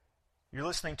You're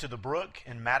listening to The Brook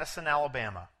in Madison,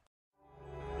 Alabama.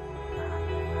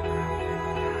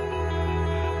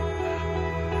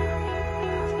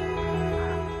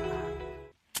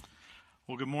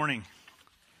 Well, good morning.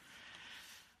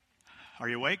 Are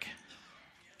you awake?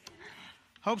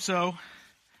 Hope so.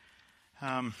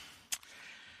 I'm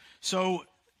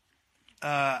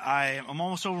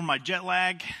almost over my jet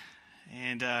lag,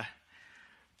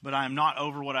 but I'm not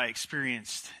over what I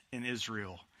experienced in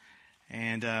Israel.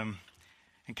 And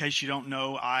in case you don't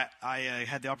know, I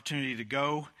had the opportunity to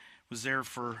go, was there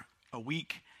for a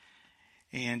week,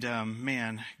 and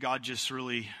man, God just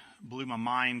really blew my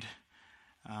mind,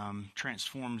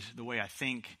 transformed the way I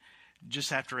think.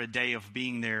 Just after a day of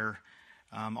being there,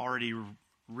 already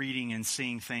reading and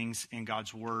seeing things in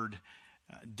God's Word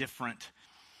different.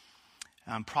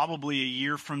 Probably a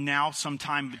year from now,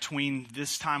 sometime between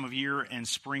this time of year and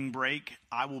spring break,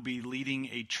 I will be leading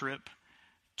a trip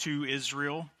to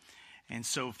Israel. And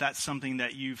so if that's something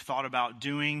that you've thought about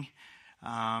doing,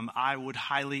 I would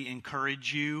highly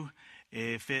encourage you,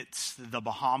 if it's the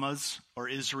Bahamas or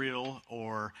Israel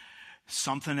or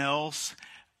something else,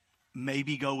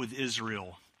 maybe go with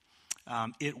Israel.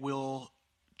 It will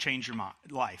change your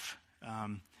life.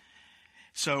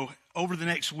 So over the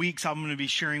next weeks, I'm going to be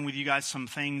sharing with you guys some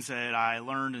things that I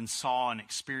learned and saw and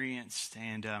experienced.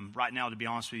 And right now, to be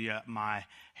honest with you, my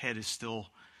head is still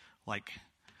like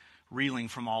reeling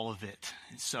from all of it.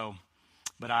 So,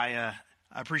 but I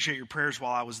appreciate your prayers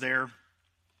while I was there,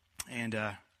 and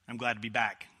I'm glad to be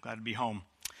back, glad to be home.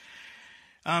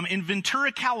 In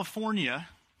Ventura, California,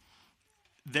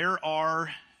 there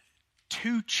are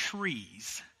 2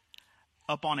 trees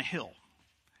up on a hill.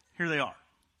 Here they are.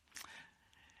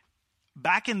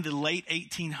 Back in the late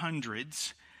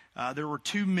 1800s, there were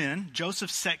 2 men,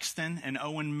 Joseph Sexton and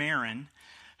Owen Marin,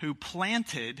 who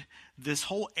planted this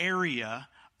whole area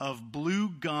of blue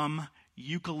gum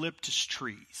eucalyptus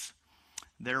trees.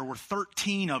 There were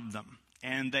 13 of them,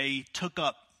 and they took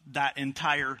up that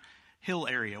entire hill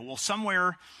area. Well,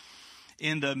 somewhere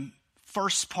in the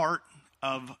first part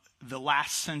of the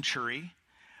last century,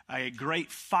 a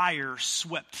great fire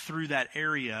swept through that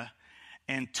area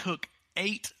and took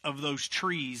 8 of those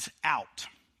trees out.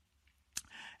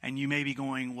 And you may be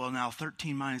going, well, now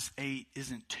 13 minus 8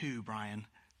 isn't 2, Brian.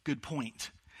 Good point.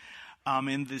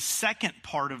 In the second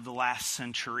part of the last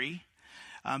century,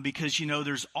 because, you know,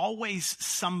 there's always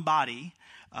somebody,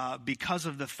 because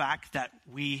of the fact that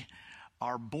we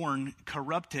are born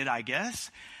corrupted, I guess,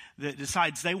 that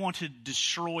decides they want to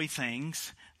destroy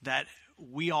things that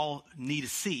we all need to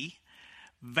see.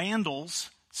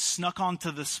 Vandals snuck onto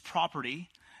this property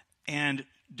and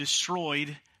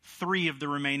destroyed 3 of the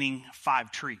remaining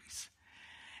 5 trees.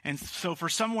 And so for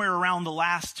somewhere around the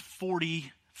last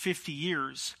 40, 50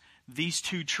 years, these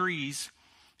 2 trees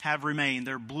have remained.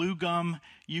 They're blue gum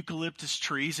eucalyptus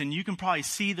trees, and you can probably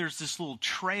see there's this little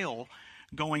trail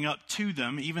going up to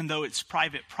them. Even though it's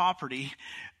private property,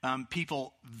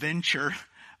 people venture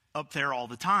up there all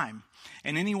the time.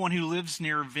 And anyone who lives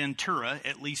near Ventura,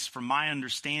 at least from my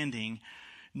understanding,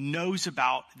 knows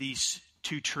about these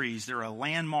 2 trees. They're a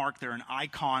landmark, they're an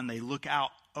icon, they look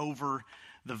out over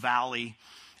the valley.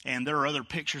 And there are other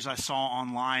pictures I saw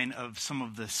online of some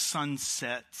of the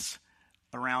sunsets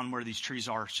around where these trees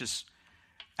are. It's just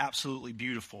absolutely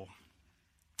beautiful.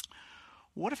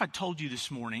 What if I told you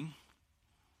this morning,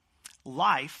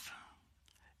 life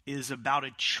is about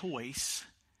a choice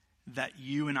that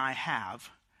you and I have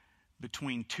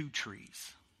between 2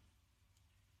 trees?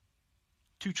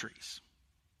 2 trees.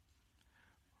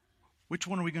 Which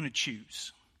one are we going to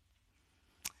choose?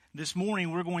 This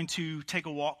morning, we're going to take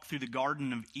a walk through the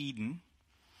Garden of Eden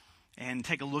and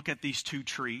take a look at these 2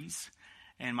 trees.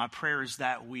 And my prayer is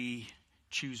that we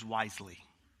choose wisely.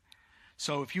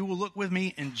 So if you will look with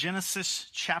me in Genesis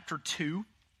chapter 2.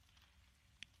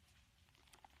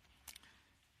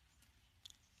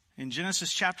 In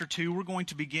Genesis chapter 2, we're going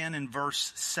to begin in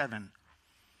verse 7.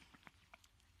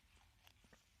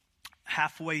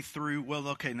 Halfway through,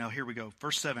 here we go.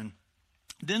 Verse 7.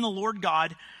 Then the Lord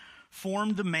God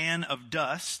formed the man of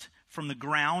dust from the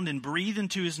ground and breathed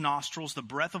into his nostrils the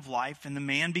breath of life, and the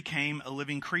man became a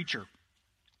living creature.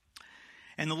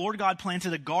 And the Lord God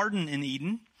planted a garden in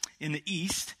Eden in the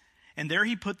east, and there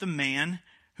he put the man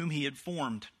whom he had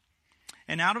formed.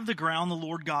 And out of the ground the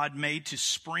Lord God made to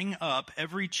spring up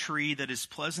every tree that is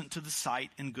pleasant to the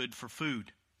sight and good for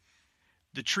food.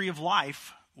 The tree of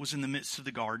life was in the midst of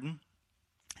the garden,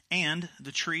 and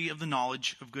the tree of the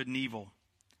knowledge of good and evil.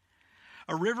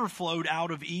 A river flowed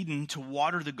out of Eden to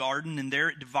water the garden, and there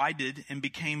it divided and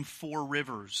became 4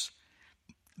 rivers.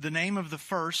 The name of the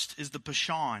first is the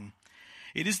Pishon,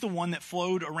 It is the one that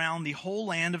flowed around the whole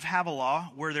land of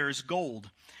Havilah, where there is gold.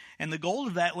 And the gold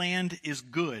of that land is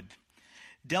good.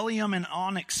 Bdellium and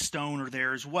onyx stone are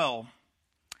there as well.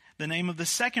 The name of the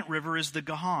second river is the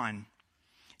Gihon.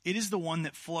 It is the one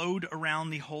that flowed around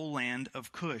the whole land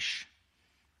of Cush.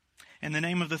 And the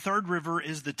name of the third river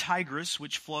is the Tigris,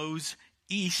 which flows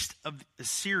east of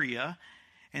Assyria.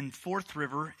 And fourth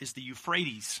river is the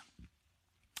Euphrates.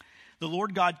 The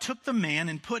Lord God took the man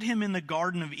and put him in the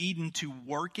Garden of Eden to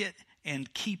work it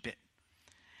and keep it.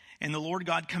 And the Lord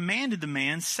God commanded the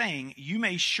man, saying, You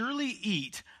may surely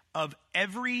eat of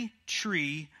every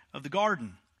tree of the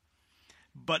garden,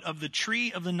 but of the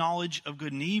tree of the knowledge of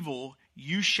good and evil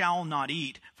you shall not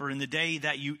eat, for in the day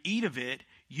that you eat of it,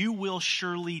 you will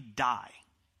surely die.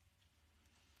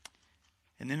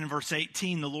 And then in verse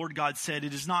 18, the Lord God said,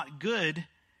 It is not good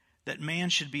that man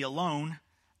should be alone.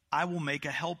 I will make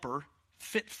a helper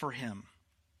fit for him.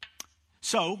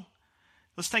 So,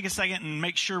 let's take a second and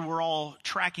make sure we're all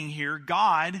tracking here.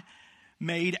 God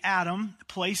made Adam,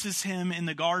 places him in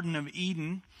the Garden of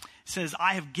Eden, says,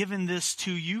 I have given this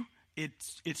to you.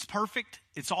 It's perfect.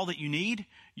 It's all that you need.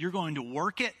 You're going to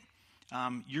work it.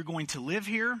 You're going to live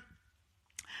here.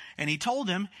 And he told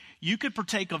him, you could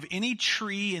partake of any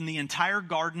tree in the entire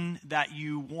garden that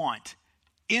you want,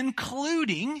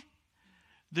 including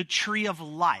the tree of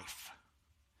life.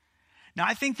 Now,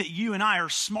 I think that you and I are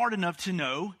smart enough to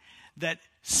know that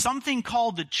something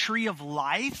called the tree of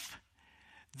life,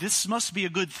 this must be a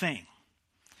good thing.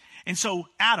 And so,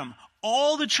 Adam,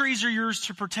 all the trees are yours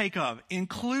to partake of,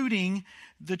 including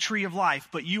the tree of life,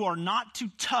 but you are not to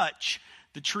touch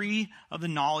the tree of the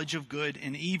knowledge of good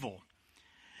and evil.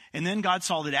 And then God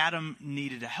saw that Adam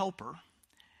needed a helper,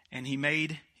 and he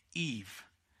made Eve.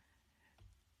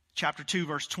 Chapter 2,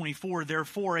 verse 24,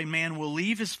 Therefore a man will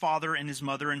leave his father and his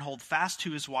mother and hold fast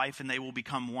to his wife, and they will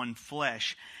become one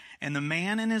flesh. And the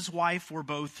man and his wife were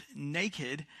both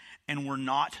naked and were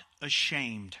not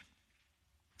ashamed.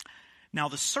 Now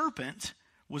the serpent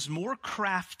was more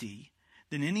crafty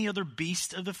than any other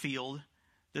beast of the field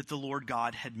that the Lord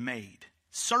God had made.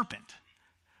 Serpent.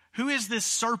 Who is this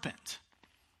serpent?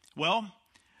 Well,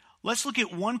 let's look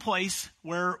at one place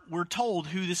where we're told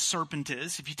who this serpent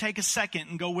is. If you take a second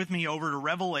and go with me over to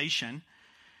Revelation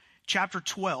chapter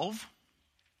 12.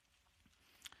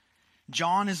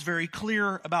 John is very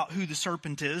clear about who the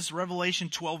serpent is. Revelation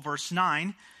 12, verse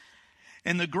 9.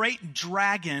 And the great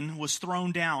dragon was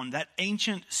thrown down, that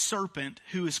ancient serpent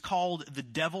who is called the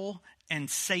devil and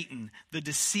Satan, the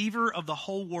deceiver of the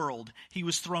whole world. He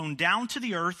was thrown down to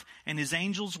the earth, and his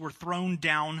angels were thrown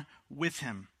down with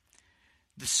him.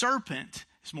 The serpent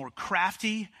is more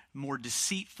crafty, more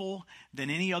deceitful than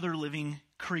any other living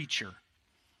creature.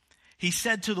 He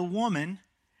said to the woman,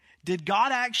 Did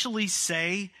God actually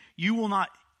say you will not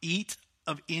eat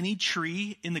of any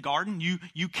tree in the garden?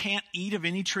 You can't eat of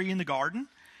any tree in the garden?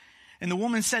 And the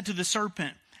woman said to the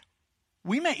serpent,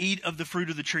 We may eat of the fruit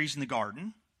of the trees in the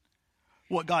garden.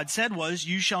 What God said was,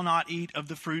 You shall not eat of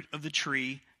the fruit of the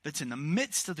tree that's in the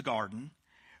midst of the garden.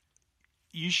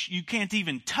 You can't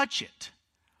even touch it,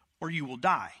 or you will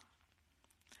die.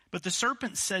 But the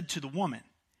serpent said to the woman,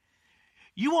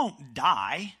 You won't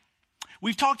die.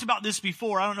 We've talked about this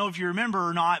before. I don't know if you remember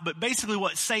or not, but basically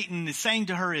what Satan is saying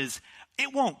to her is,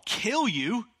 it won't kill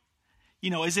you.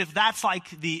 As if that's like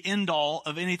the end all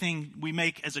of anything we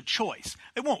make as a choice.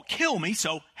 It won't kill me,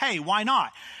 so hey, why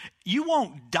not? You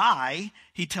won't die,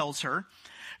 he tells her.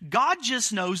 God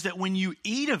just knows that when you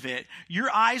eat of it, your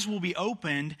eyes will be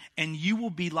opened and you will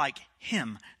be like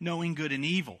him, knowing good and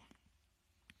evil.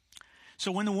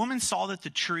 So when the woman saw that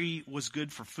the tree was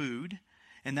good for food,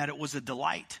 and that it was a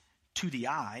delight to the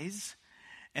eyes,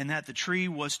 and that the tree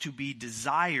was to be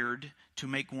desired to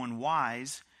make one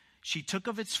wise, she took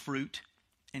of its fruit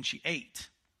and she ate.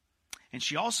 And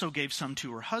she also gave some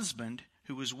to her husband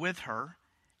who was with her,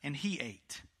 and he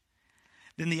ate.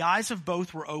 Then the eyes of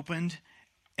both were opened,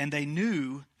 and they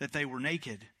knew that they were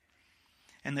naked.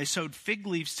 And they sewed fig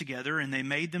leaves together, and they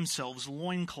made themselves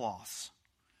loincloths.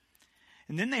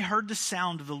 And then they heard the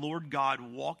sound of the Lord God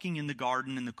walking in the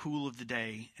garden in the cool of the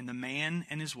day, and the man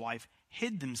and his wife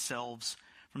hid themselves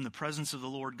from the presence of the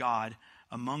Lord God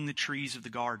among the trees of the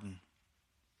garden.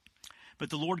 But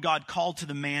the Lord God called to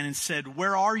the man and said,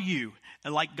 Where are you?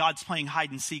 And like God's playing hide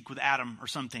and seek with Adam or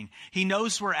something. He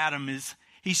knows where Adam is.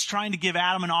 He's trying to give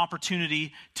Adam an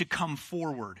opportunity to come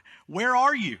forward. Where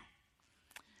are you?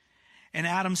 And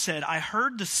Adam said, I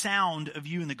heard the sound of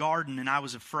you in the garden, and I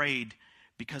was afraid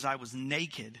because I was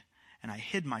naked and I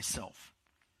hid myself.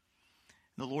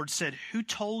 And the Lord said, Who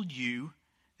told you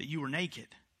that you were naked?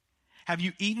 Have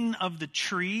you eaten of the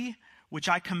tree which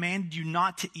I commanded you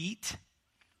not to eat?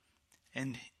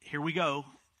 And here we go.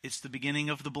 It's the beginning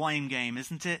of the blame game,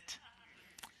 isn't it?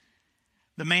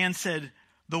 The man said,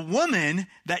 "The woman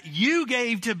that you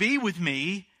gave to be with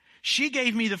me, she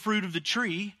gave me the fruit of the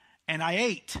tree, and I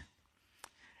ate."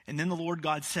 And then the Lord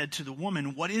God said to the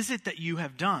woman, "What is it that you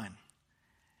have done?"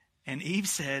 And Eve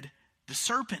said, "The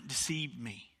serpent deceived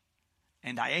me,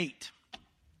 and I ate."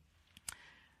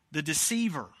 The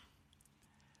deceiver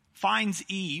finds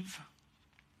Eve,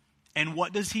 and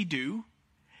what does he do?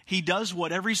 He does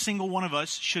what every single one of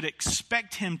us should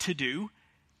expect him to do.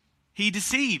 He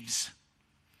deceives.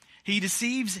 He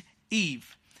deceives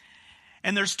Eve.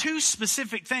 And there's two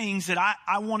specific things that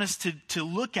I want us to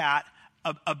look at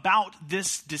about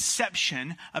this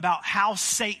deception, about how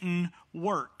Satan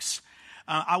works.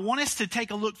 I want us to take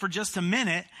a look for just a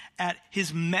minute at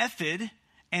his method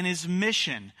and his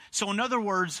mission. So in other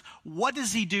words, what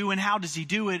does he do and how does he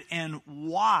do it and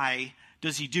why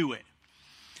does he do it?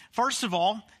 First of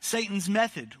all, Satan's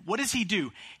method. What does he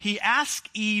do? He asks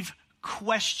Eve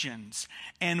questions.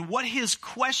 And what his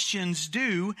questions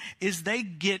do is they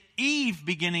get Eve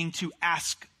beginning to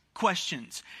ask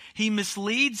questions. He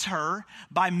misleads her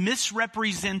by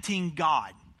misrepresenting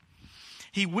God.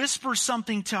 He whispers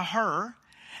something to her.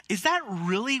 Is that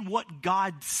really what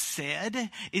God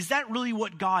said? Is that really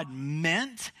what God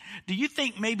meant? Do you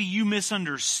think maybe you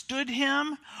misunderstood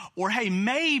him? Or hey,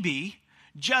 maybe,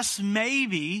 just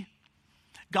maybe,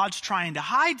 God's trying to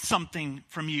hide something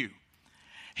from you.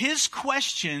 His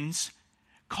questions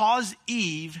cause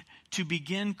Eve to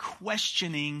begin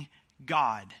questioning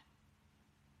God.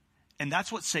 And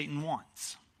that's what Satan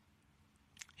wants.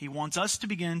 He wants us to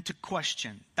begin to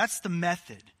question. That's the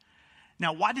method.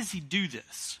 Now, why does he do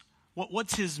this?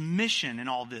 What's his mission in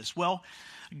all this? Well,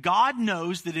 God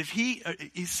knows that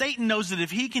Satan knows that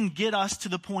if he can get us to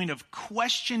the point of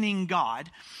questioning God,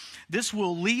 this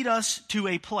will lead us to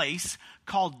a place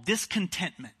called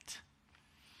discontentment.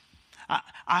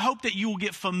 I hope that you will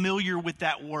get familiar with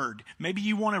that word. Maybe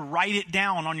you want to write it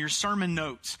down on your sermon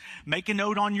notes. Make a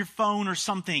note on your phone or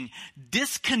something.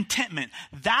 Discontentment.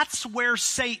 That's where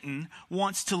Satan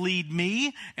wants to lead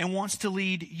me and wants to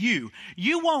lead you.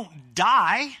 You won't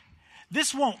die.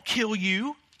 This won't kill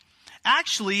you.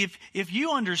 Actually, if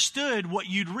you understood, what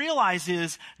you'd realize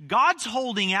is God's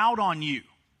holding out on you.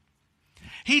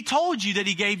 He told you that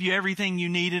he gave you everything you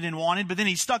needed and wanted, but then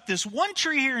he stuck this one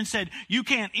tree here and said, you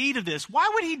can't eat of this.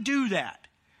 Why would he do that?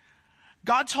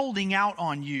 God's holding out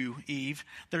on you, Eve.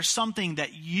 There's something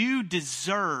that you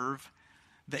deserve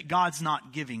that God's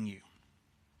not giving you.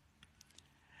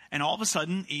 And all of a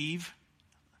sudden, Eve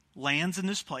lands in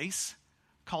this place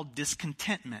called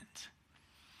discontentment.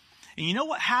 And you know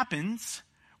what happens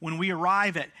when we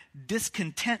arrive at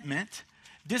discontentment?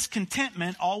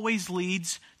 Discontentment always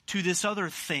leads to this other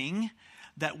thing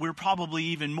that we're probably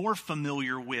even more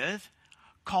familiar with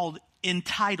called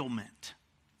entitlement.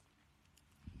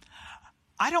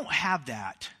 I don't have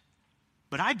that,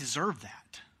 but I deserve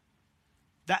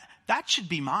that. That should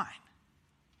be mine.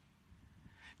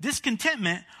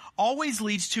 Discontentment always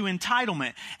leads to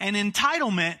entitlement, and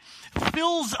entitlement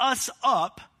fills us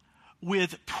up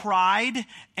with pride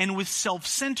and with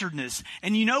self-centeredness.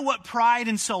 And you know what pride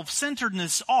and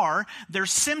self-centeredness are? They're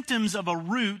symptoms of a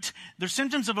root. They're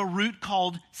symptoms of a root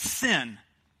called sin.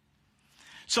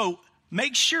 So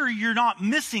make sure you're not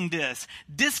missing this.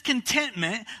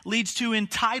 Discontentment leads to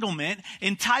entitlement.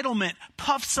 Entitlement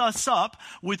puffs us up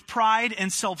with pride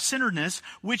and self-centeredness,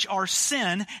 which are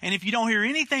sin. And if you don't hear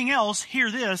anything else,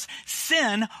 hear this.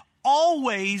 Sin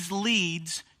always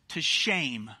leads to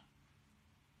shame.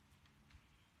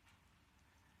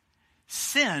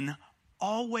 Sin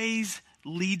always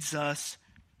leads us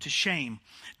to shame.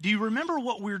 Do you remember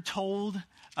what we're told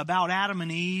about Adam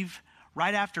and Eve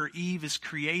right after Eve is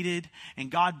created and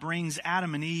God brings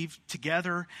Adam and Eve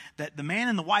together? That the man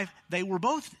and the wife, they were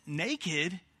both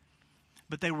naked,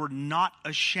 but they were not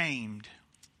ashamed.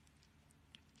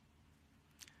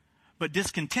 But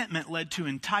discontentment led to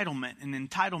entitlement, and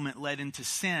entitlement led into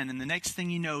sin. And the next thing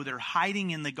you know, they're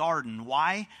hiding in the garden.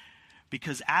 Why?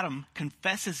 Because Adam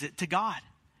confesses it to God.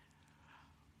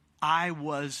 I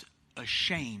was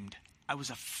ashamed. I was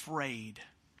afraid.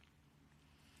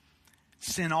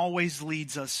 Sin always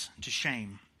leads us to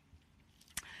shame.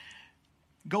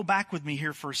 Go back with me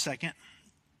here for a second.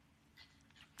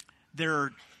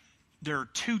 There are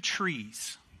two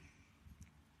trees.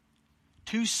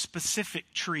 Two specific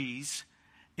trees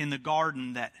in the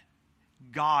garden that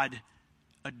God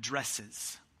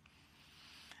addresses.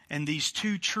 And these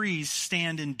two trees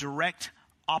stand in direct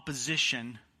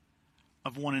opposition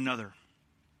of one another.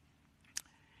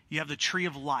 You have the tree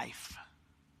of life.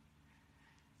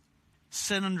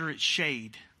 Sit under its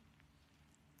shade.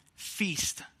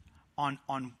 feast on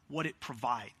what it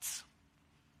provides.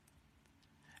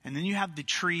 And then you have the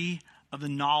tree of the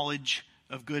knowledge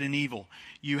of good and evil.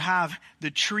 You have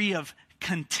the tree of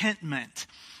contentment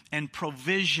and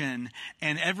provision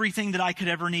and everything that I could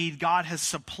ever need. God has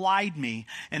supplied me.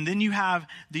 And then you have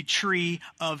the tree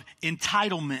of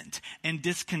entitlement and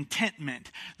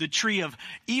discontentment. The tree of,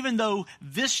 even though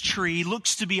this tree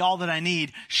looks to be all that I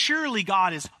need, surely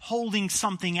God is holding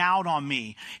something out on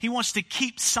me. He wants to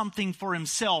keep something for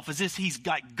himself as if he's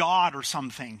got God or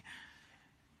something.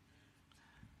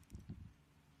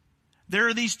 There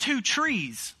are these two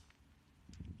trees.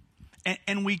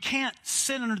 And we can't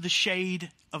sit under the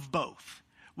shade of both.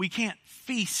 We can't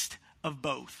feast of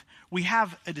both. We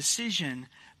have a decision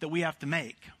that we have to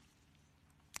make.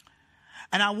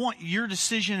 And I want your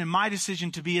decision and my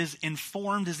decision to be as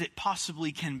informed as it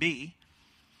possibly can be.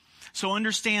 So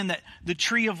understand that the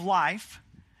tree of life,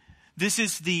 this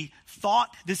is the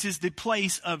thought, this is the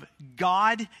place of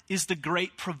God is the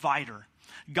great provider.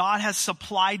 God has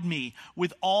supplied me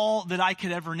with all that I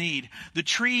could ever need. The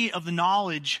tree of the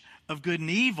knowledge of good and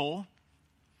evil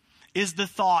is the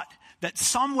thought that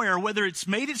somewhere, whether it's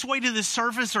made its way to the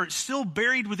surface or it's still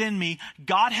buried within me,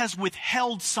 God has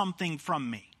withheld something from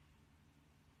me.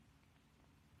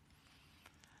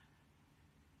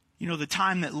 You know, the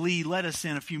time that Lee led us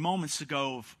in a few moments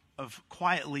ago of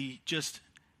quietly just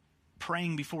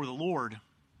praying before the Lord,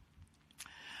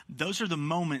 those are the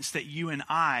moments that you and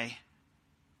I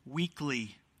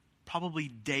weekly, probably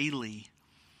daily,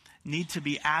 need to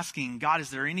be asking, God,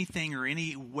 is there anything or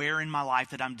anywhere in my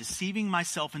life that I'm deceiving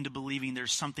myself into believing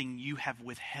there's something you have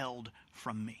withheld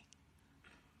from me?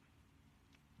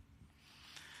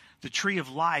 The tree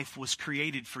of life was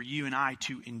created for you and I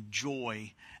to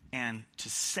enjoy and to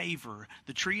savor.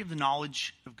 The tree of the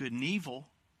knowledge of good and evil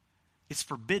is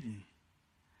forbidden.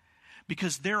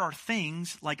 Because there are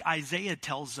things, like Isaiah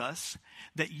tells us,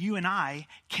 that you and I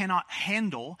cannot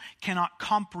handle, cannot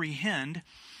comprehend.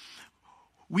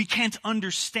 We can't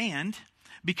understand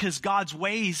because God's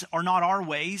ways are not our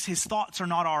ways. His thoughts are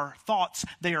not our thoughts.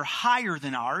 They are higher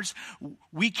than ours.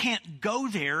 We can't go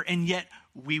there, and yet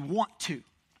we want to.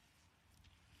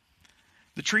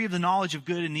 The tree of the knowledge of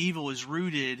good and evil is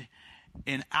rooted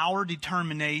in our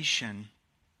determination.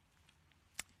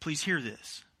 Please hear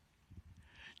this.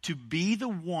 To be the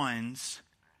ones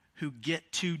who get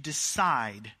to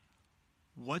decide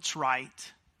what's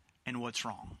right and what's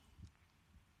wrong.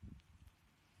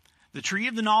 The tree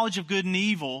of the knowledge of good and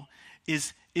evil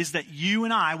is that you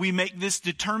and I, we make this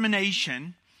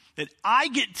determination that I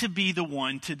get to be the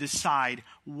one to decide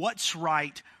what's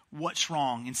right, what's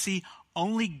wrong. And see,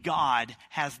 only God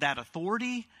has that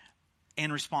authority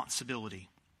and responsibility.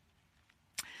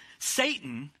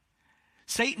 Satan's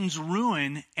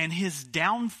ruin and his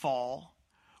downfall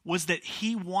was that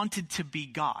he wanted to be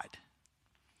God.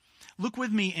 Look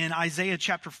with me in Isaiah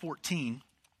chapter 14.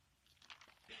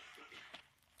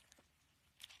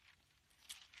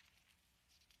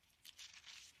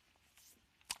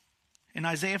 In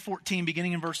Isaiah 14,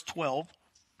 beginning in verse 12.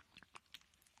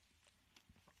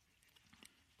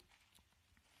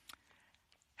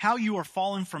 How you are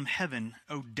fallen from heaven,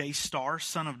 O day star,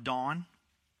 son of dawn.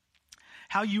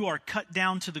 How you are cut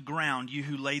down to the ground, you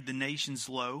who laid the nations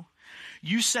low.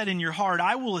 You said in your heart,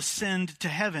 I will ascend to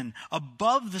heaven,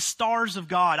 above the stars of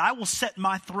God. I will set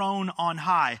my throne on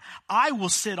high. I will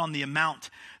sit on the mount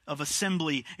of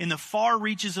assembly in the far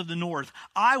reaches of the north.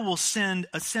 I will ascend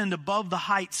above the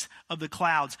heights of the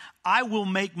clouds. I will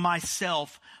make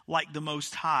myself like the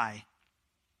Most High.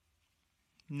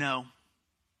 No.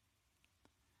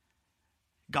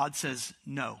 God says,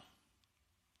 no.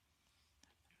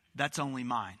 That's only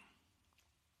mine.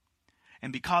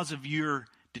 And because of your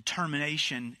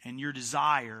determination and your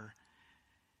desire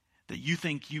that you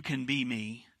think you can be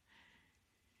me,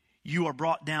 you are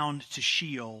brought down to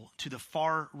Sheol, to the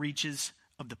far reaches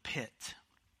of the pit.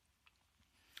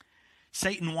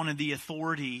 Satan wanted the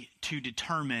authority to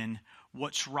determine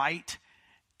what's right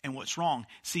and what's wrong.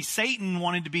 See, Satan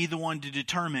wanted to be the one to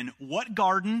determine what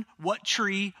garden, what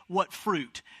tree, what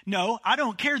fruit. No, I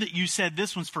don't care that you said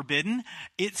this one's forbidden.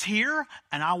 It's here,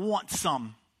 and I want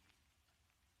some.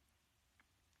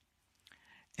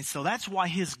 And so that's why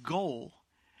his goal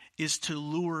is to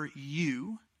lure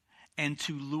you and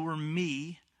to lure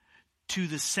me to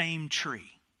the same tree.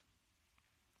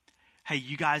 Hey,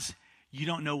 you guys, you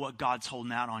don't know what God's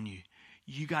holding out on you.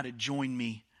 You got to join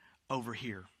me over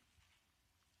here.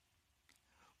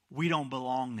 We don't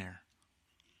belong there.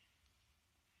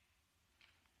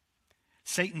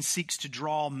 Satan seeks to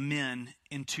draw men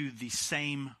into the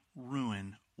same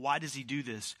ruin. Why does he do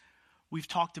this? We've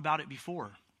talked about it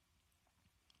before.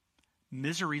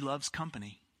 Misery loves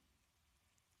company.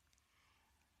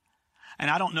 And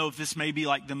I don't know if this may be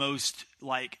like the most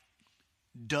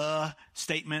duh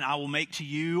statement I will make to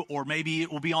you, or maybe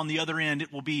it will be on the other end.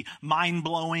 It will be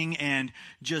mind-blowing and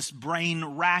just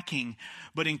brain-racking.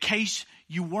 But in case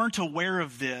you weren't aware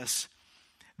of this,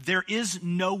 there is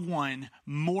no one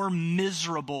more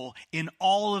miserable in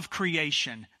all of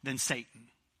creation than Satan.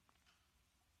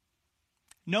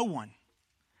 No one.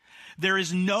 There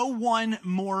is no one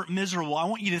more miserable. I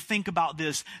want you to think about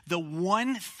this. The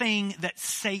one thing that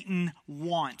Satan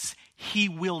wants, he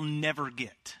will never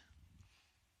get.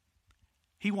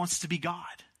 He wants to be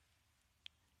God.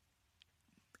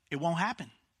 It won't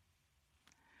happen.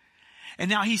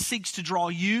 And now he seeks to draw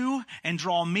you and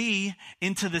draw me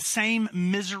into the same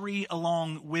misery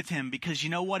along with him. Because you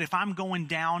know what? If I'm going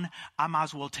down, I might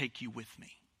as well take you with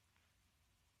me.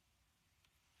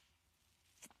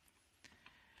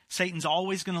 Satan's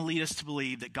always going to lead us to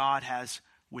believe that God has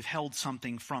withheld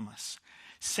something from us.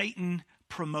 Satan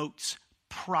promotes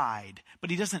pride, but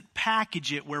he doesn't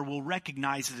package it where we'll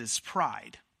recognize it as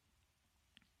pride.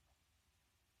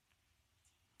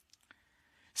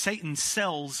 Satan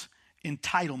sells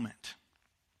entitlement.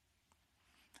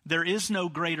 There is no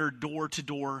greater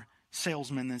door-to-door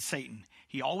salesman than Satan.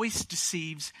 He always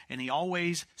deceives and he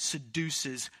always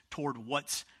seduces toward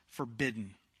what's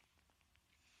forbidden.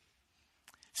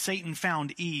 Satan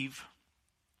found Eve,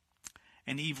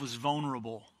 and Eve was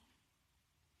vulnerable.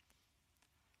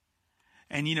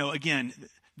 And again,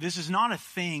 this is not a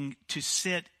thing to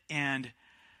sit and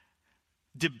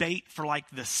debate for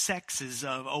the sexes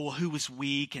of, who was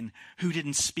weak and who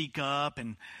didn't speak up.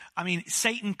 And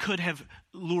Satan could have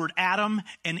lured Adam,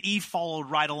 and Eve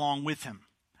followed right along with him.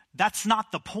 That's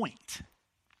not the point.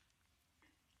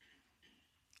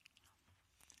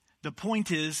 The point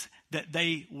is that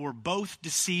they were both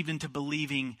deceived into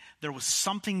believing there was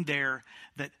something there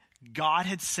that God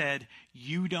had said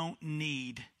you don't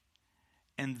need.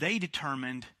 And they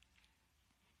determined,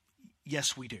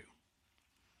 yes, we do.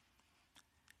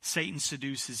 Satan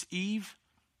seduces Eve.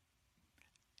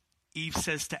 Eve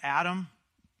says to Adam,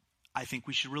 I think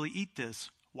we should really eat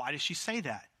this. Why does she say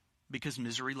that? Because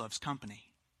misery loves company.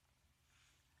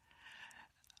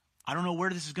 I don't know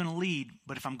where this is going to lead,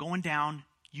 but if I'm going down,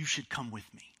 you should come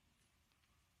with me.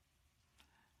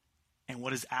 And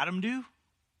what does Adam do?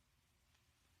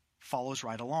 Follows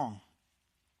right along.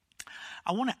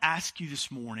 I want to ask you this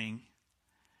morning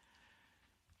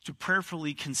to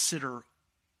prayerfully consider,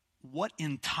 what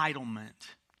entitlement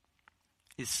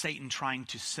is Satan trying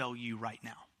to sell you right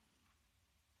now?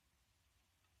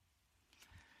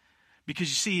 Because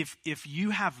you see, if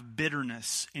you have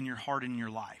bitterness in your heart and in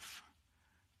your life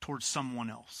towards someone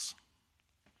else,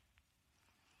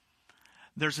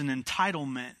 there's an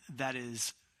entitlement that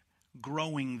is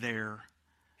growing there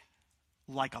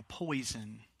like a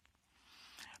poison.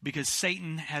 Because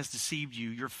Satan has deceived you.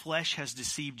 Your flesh has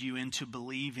deceived you into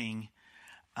believing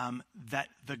that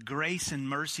the grace and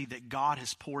mercy that God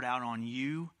has poured out on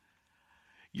you,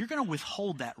 you're going to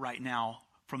withhold that right now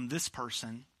from this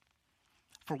person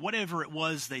for whatever it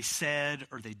was they said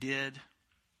or they did.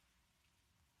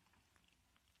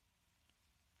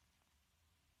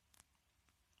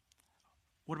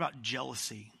 What about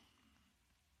jealousy?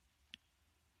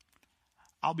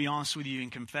 I'll be honest with you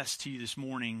and confess to you this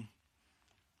morning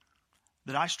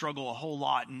that I struggle a whole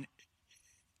lot, and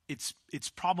it's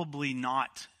probably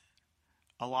not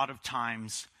a lot of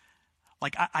times.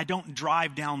 I don't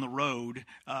drive down the road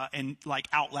and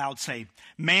out loud say,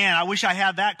 man, I wish I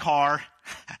had that car.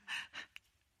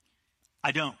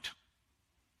 I don't.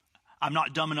 I'm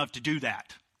not dumb enough to do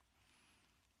that.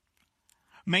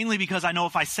 Mainly because I know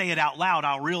if I say it out loud,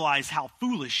 I'll realize how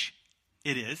foolish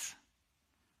it is.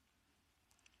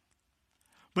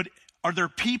 But are there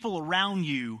people around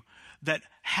you that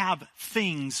have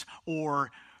things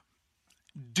or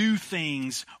do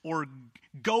things or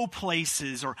go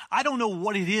places, or I don't know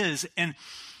what it is, and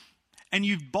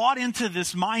you've bought into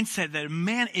this mindset that,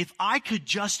 man, if I could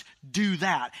just do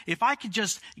that, if I could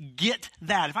just get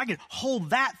that, if I could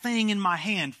hold that thing in my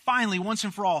hand, finally, once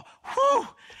and for all, whew,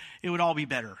 it would all be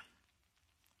better.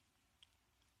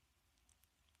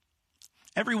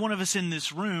 Every one of us in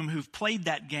this room who've played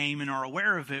that game and are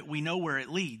aware of it, we know where it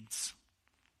leads.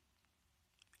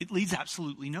 It leads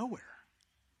absolutely nowhere.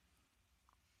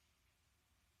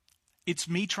 It's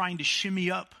me trying to shimmy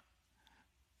up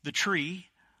the tree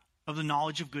of the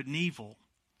knowledge of good and evil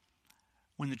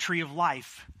when the tree of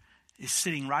life is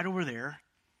sitting right over there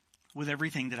with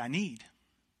everything that I need.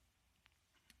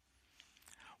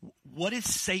 What is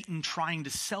Satan trying to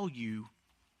sell you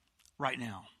right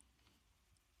now?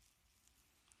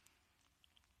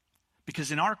 Because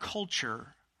in our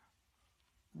culture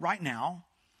right now,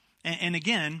 and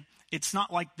again, it's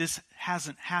not like this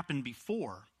hasn't happened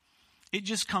before. It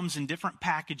just comes in different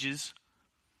packages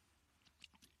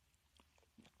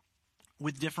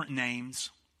with different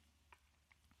names.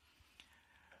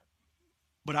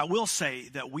 But I will say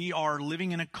that we are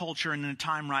living in a culture and in a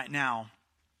time right now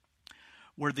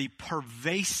where the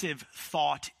pervasive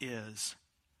thought is,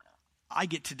 I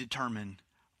get to determine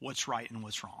what's right and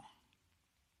what's wrong.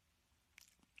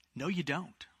 No, you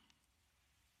don't.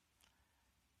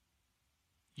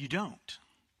 You don't.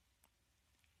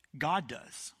 God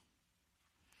does.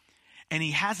 And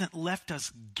he hasn't left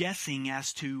us guessing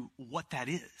as to what that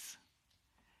is.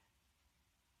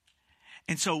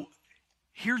 And so,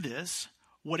 hear this.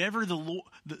 Whatever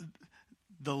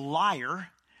the liar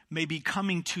may be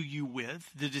coming to you with,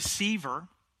 the deceiver,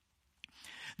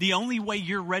 the only way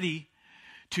you're ready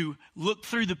to look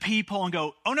through the peephole and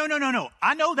go, oh, no,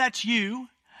 I know that's you,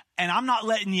 and I'm not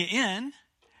letting you in,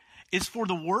 is for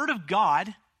the Word of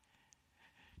God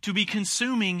to be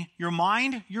consuming your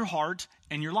mind, your heart,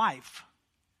 and your life.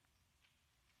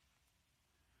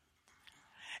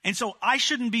 And so I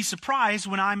shouldn't be surprised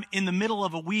when I'm in the middle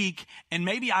of a week and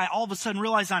maybe I all of a sudden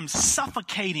realize I'm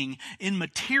suffocating in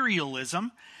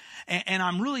materialism and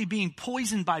I'm really being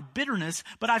poisoned by bitterness,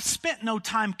 but I've spent no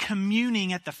time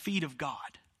communing at the feet of God.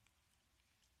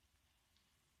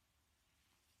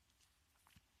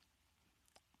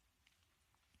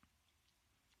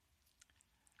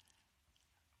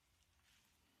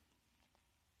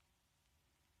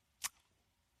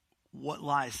 What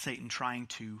lie is Satan trying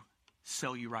to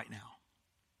sell you right now?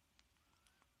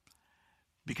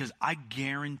 Because I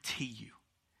guarantee you,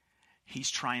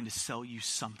 he's trying to sell you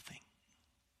something.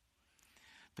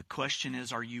 The question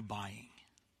is, are you buying?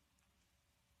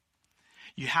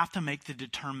 You have to make the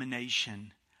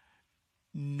determination,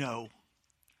 no,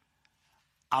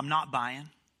 I'm not buying.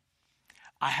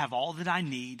 I have all that I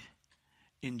need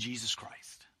in Jesus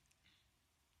Christ.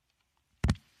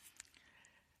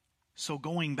 So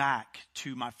going back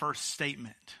to my first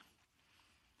statement,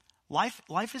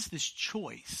 life is this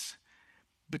choice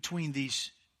between these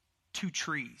two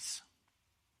trees.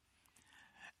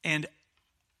 And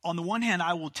on the one hand,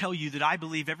 I will tell you that I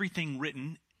believe everything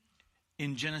written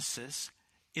in Genesis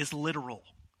is literal.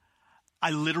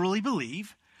 I literally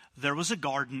believe there was a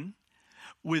garden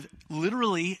with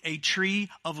literally a tree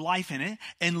of life in it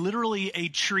and literally a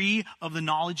tree of the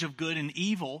knowledge of good and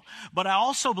evil. But I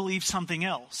also believe something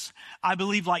else. I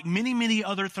believe, like many, many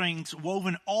other things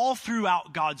woven all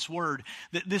throughout God's word,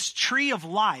 that this tree of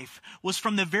life was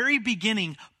from the very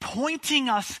beginning pointing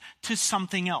us to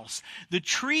something else. The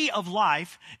tree of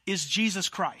life is Jesus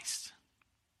Christ.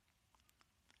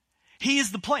 He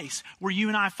is the place where you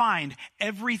and I find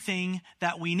everything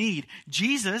that we need.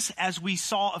 Jesus, as we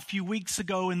saw a few weeks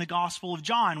ago in the Gospel of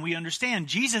John, we understand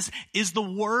Jesus is the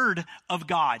Word of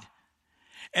God.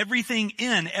 Everything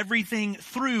in, everything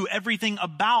through, everything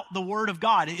about the Word of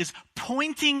God is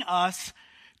pointing us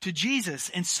to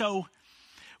Jesus. And so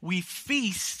we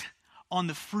feast on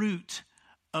the fruit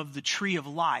of the tree of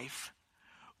life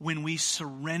when we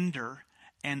surrender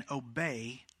and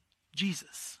obey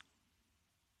Jesus.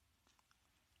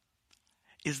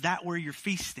 Is that where you're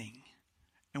feasting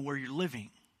and where you're living?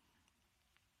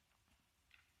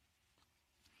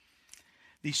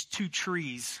 These two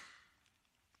trees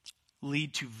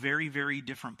lead to very, very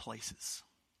different places.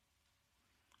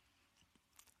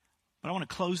 But I want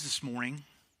to close this morning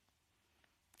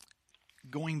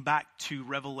going back to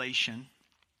Revelation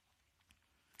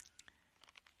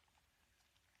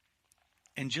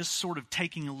and just sort of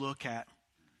taking a look at,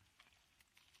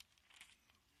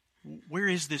 where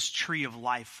is this tree of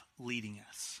life leading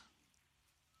us?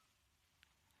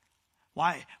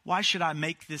 Why should I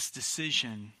make this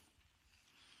decision?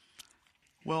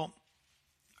 Well,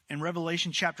 in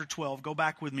Revelation chapter 12, go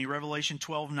back with me, Revelation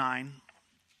 12:9.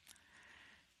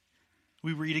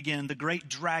 We read again, the great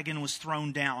dragon was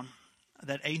thrown down,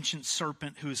 that ancient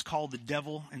serpent who is called the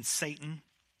devil and Satan,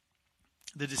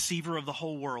 the deceiver of the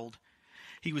whole world.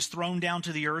 He was thrown down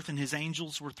to the earth, and his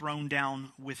angels were thrown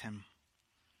down with him.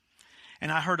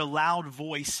 And I heard a loud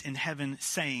voice in heaven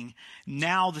saying,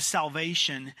 now the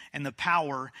salvation and the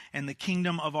power and the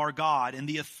kingdom of our God and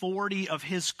the authority of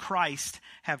his Christ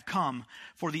have come.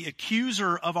 For the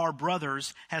accuser of our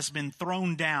brothers has been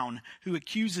thrown down, who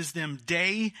accuses them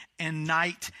day and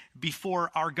night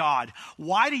before our God.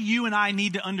 Why do you and I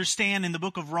need to understand in the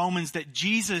book of Romans that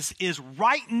Jesus is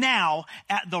right now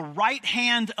at the right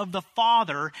hand of the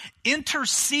Father,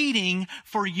 interceding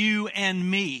for you and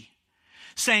me,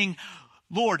 saying,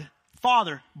 Lord,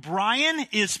 Father, Brian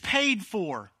is paid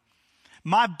for.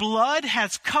 My blood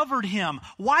has covered him.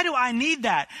 Why do I need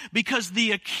that? Because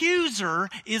the accuser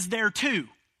is there too.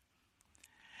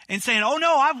 And saying, oh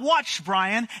no, I've watched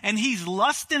Brian, and he's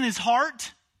lust in his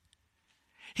heart.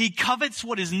 He covets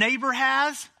what his neighbor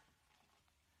has.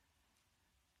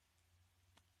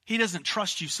 He doesn't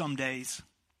trust you some days.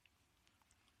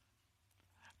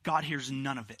 God hears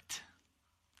none of it.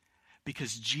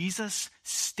 Because Jesus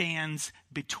stands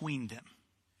between them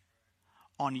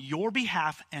on your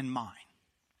behalf and mine.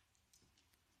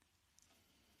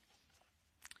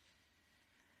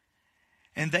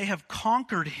 And they have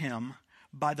conquered him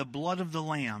by the blood of the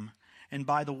Lamb and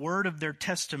by the word of their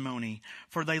testimony,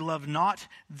 for they love not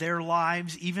their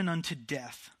lives even unto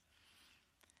death.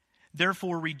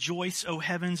 Therefore rejoice, O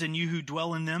heavens, and you who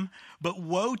dwell in them. But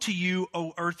woe to you,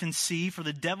 O earth and sea, for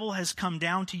the devil has come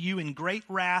down to you in great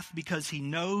wrath, because he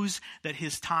knows that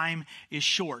his time is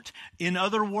short. In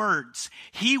other words,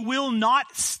 he will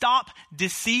not stop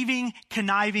deceiving,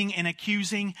 conniving, and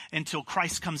accusing until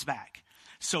Christ comes back.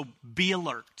 So be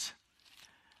alert.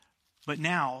 But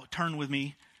now, turn with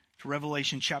me to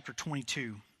Revelation chapter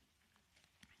 22.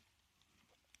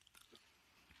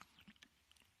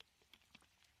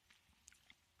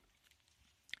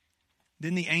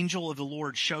 Then the angel of the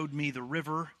Lord showed me the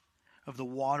river of the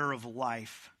water of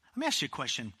life. Let me ask you a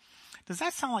question. Does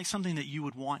that sound like something that you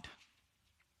would want?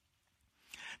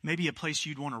 Maybe a place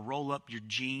you'd want to roll up your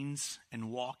jeans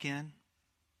and walk in?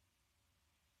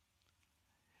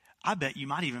 I bet you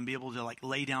might even be able to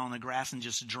lay down on the grass and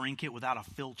just drink it without a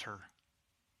filter.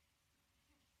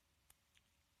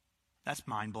 That's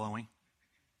mind-blowing.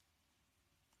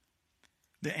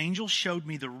 The angel showed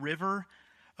me the river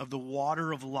of the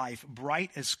water of life, bright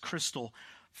as crystal,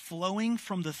 flowing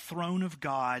from the throne of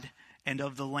God and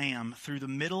of the Lamb through the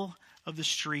middle of the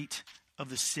street of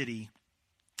the city.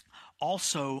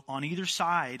 Also, on either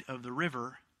side of the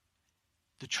river,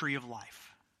 the tree of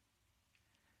life,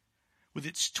 with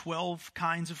its 12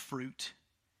 kinds of fruit,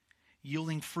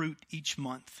 yielding fruit each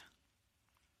month.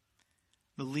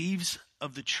 The leaves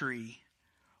of the tree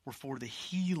were for the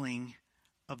healing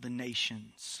of the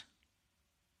nations.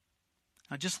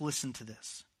 Now just listen to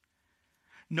this.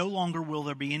 No longer will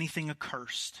there be anything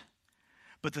accursed,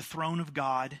 but the throne of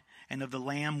God and of the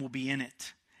Lamb will be in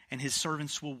it, and his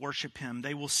servants will worship him.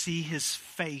 They will see his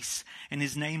face, and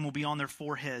his name will be on their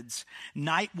foreheads.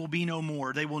 Night will be no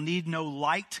more. They will need no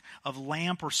light of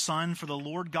lamp or sun, for the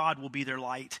Lord God will be their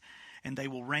light, and they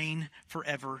will reign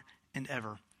forever and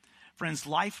ever. Friends,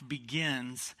 life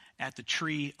begins at the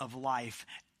tree of life,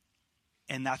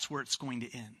 and that's where it's going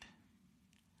to end.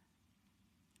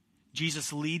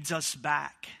 Jesus leads us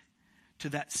back to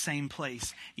that same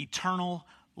place, eternal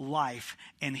life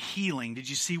and healing. Did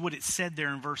you see what it said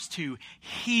there in verse 2?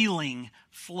 Healing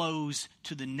flows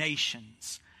to the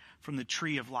nations from the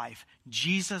tree of life.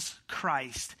 Jesus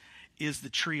Christ is the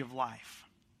tree of life.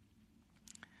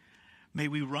 May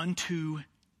we run to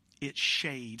its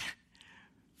shade,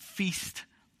 feast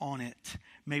on it.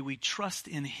 May we trust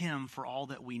in him for all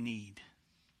that we need.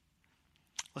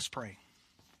 Let's pray.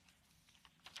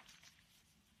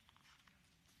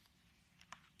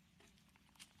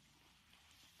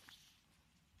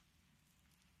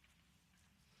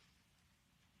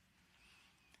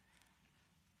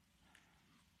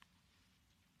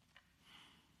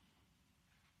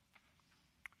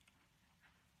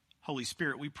 Holy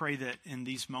Spirit, we pray that in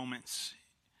these moments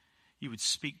you would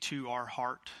speak to our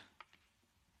heart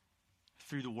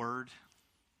through the word.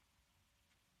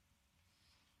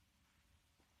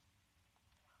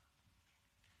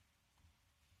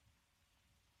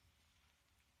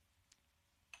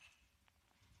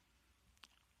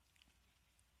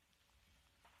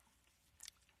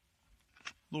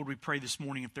 Lord, we pray this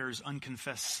morning if there is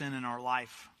unconfessed sin in our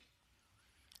life,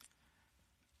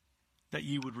 that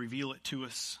you would reveal it to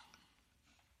us.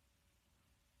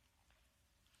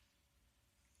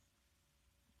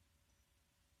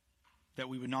 That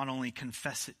we would not only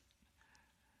confess it,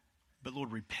 but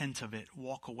Lord, repent of it,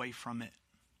 walk away from it.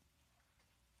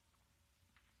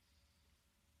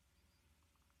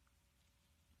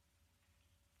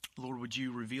 Lord, would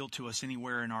you reveal to us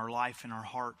anywhere in our life, in our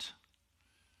heart,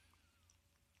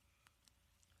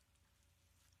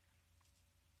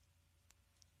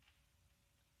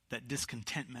 that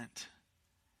discontentment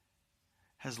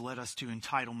has led us to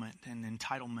entitlement, and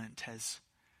entitlement has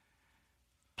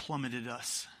plummeted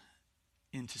us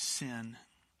into sin.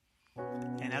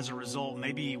 And as a result,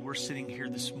 maybe we're sitting here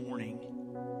this morning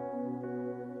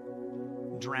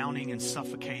drowning and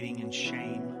suffocating in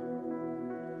shame.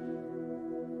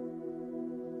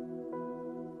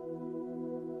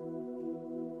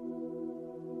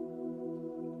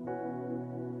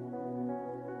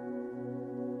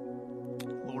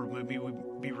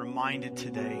 reminded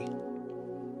today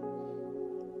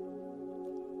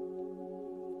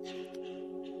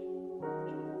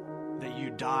that you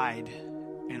died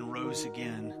and rose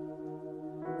again,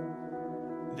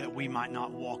 that we might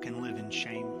not walk and live in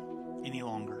shame any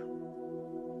longer.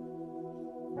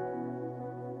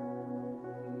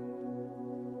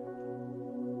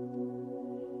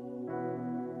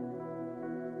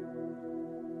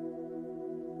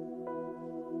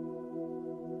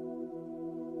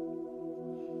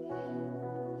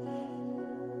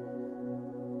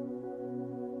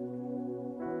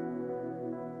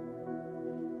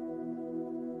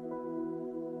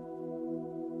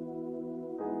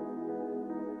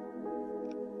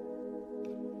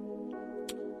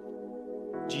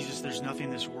 Jesus, there's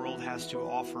nothing this world has to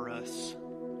offer us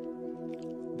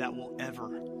that will ever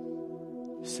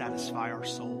satisfy our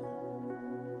soul.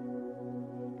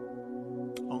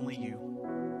 Only you.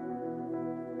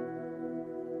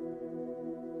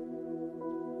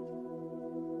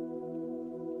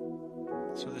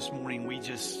 So this morning we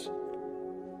just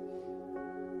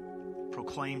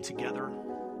proclaim together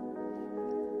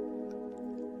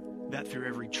that through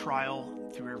every trial,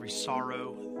 through every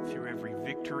sorrow, through every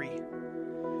victory,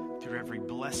 through every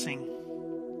blessing,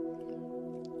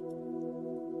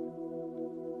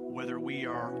 whether we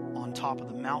are on top of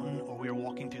the mountain or we are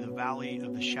walking through the valley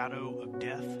of the shadow of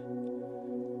death,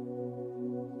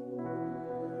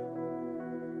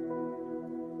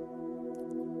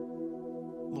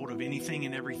 Lord, of anything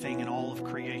and everything in all of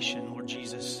creation, Lord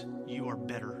Jesus, you are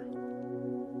better.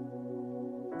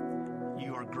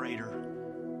 You are greater.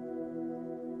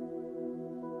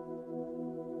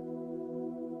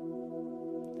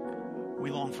 We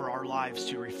long for our lives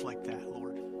to reflect that,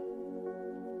 Lord.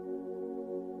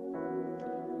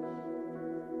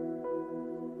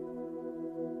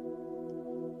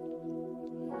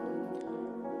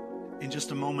 In just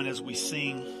a moment as we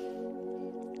sing,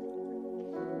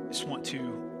 I just want to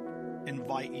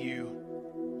invite you.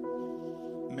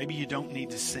 Maybe you don't need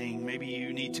to sing. Maybe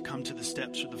you need to come to the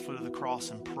steps or the foot of the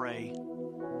cross and pray.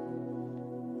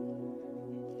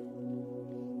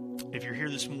 If you're here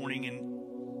this morning and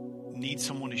need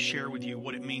someone to share with you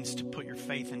what it means to put your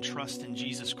faith and trust in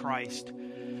Jesus Christ,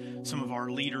 some of our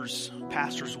leaders,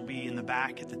 pastors will be in the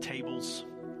back at the tables.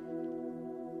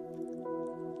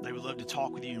 They would love to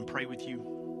talk with you and pray with you.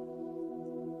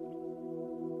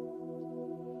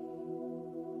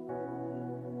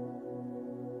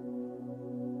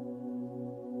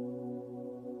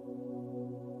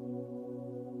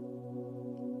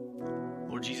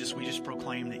 Lord Jesus, we just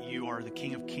proclaim that you are the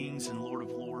King of Kings and Lord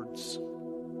of Lords.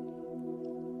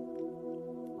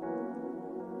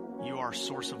 You are our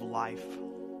source of life.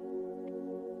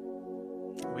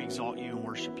 We exalt you and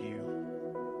worship you.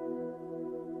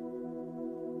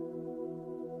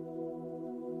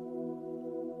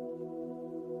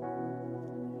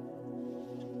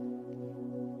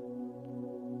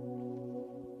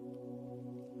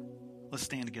 Let's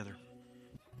stand together.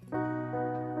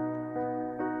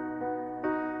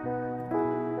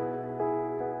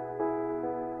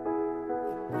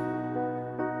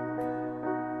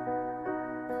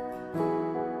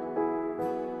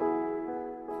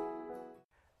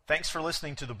 Thanks for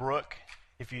listening to The Brook.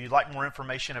 If you'd like more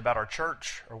information about our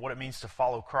church or what it means to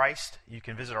follow Christ, you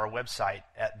can visit our website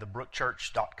at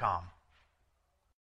thebrookchurch.com.